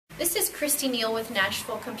This is Christy Neal with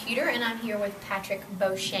Nashville Computer, and I'm here with Patrick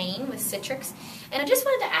Beauchesne with Citrix. And I just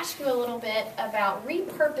wanted to ask you a little bit about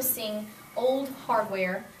repurposing old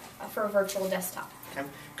hardware for a virtual desktop.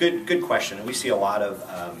 Okay. Good question. And we see a lot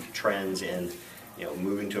of trends in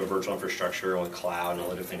moving to a virtual infrastructure on cloud and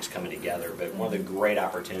other things coming together. But one of the great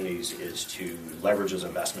opportunities is to leverage those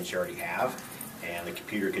investments you already have. And the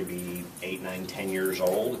computer could be 8, 9, 10 years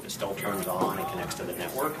old. If it still turns on and connects to the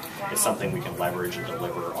network, it's something we can leverage and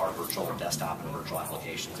deliver our virtual desktop and virtual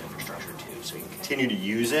applications infrastructure to. So you can continue to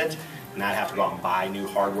use it, not have to go out and buy new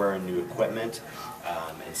hardware and new equipment.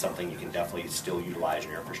 It's something you can definitely still utilize in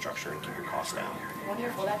your infrastructure and keep your costs down.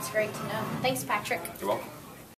 Wonderful. That's great to know. Thanks, Patrick. You're welcome.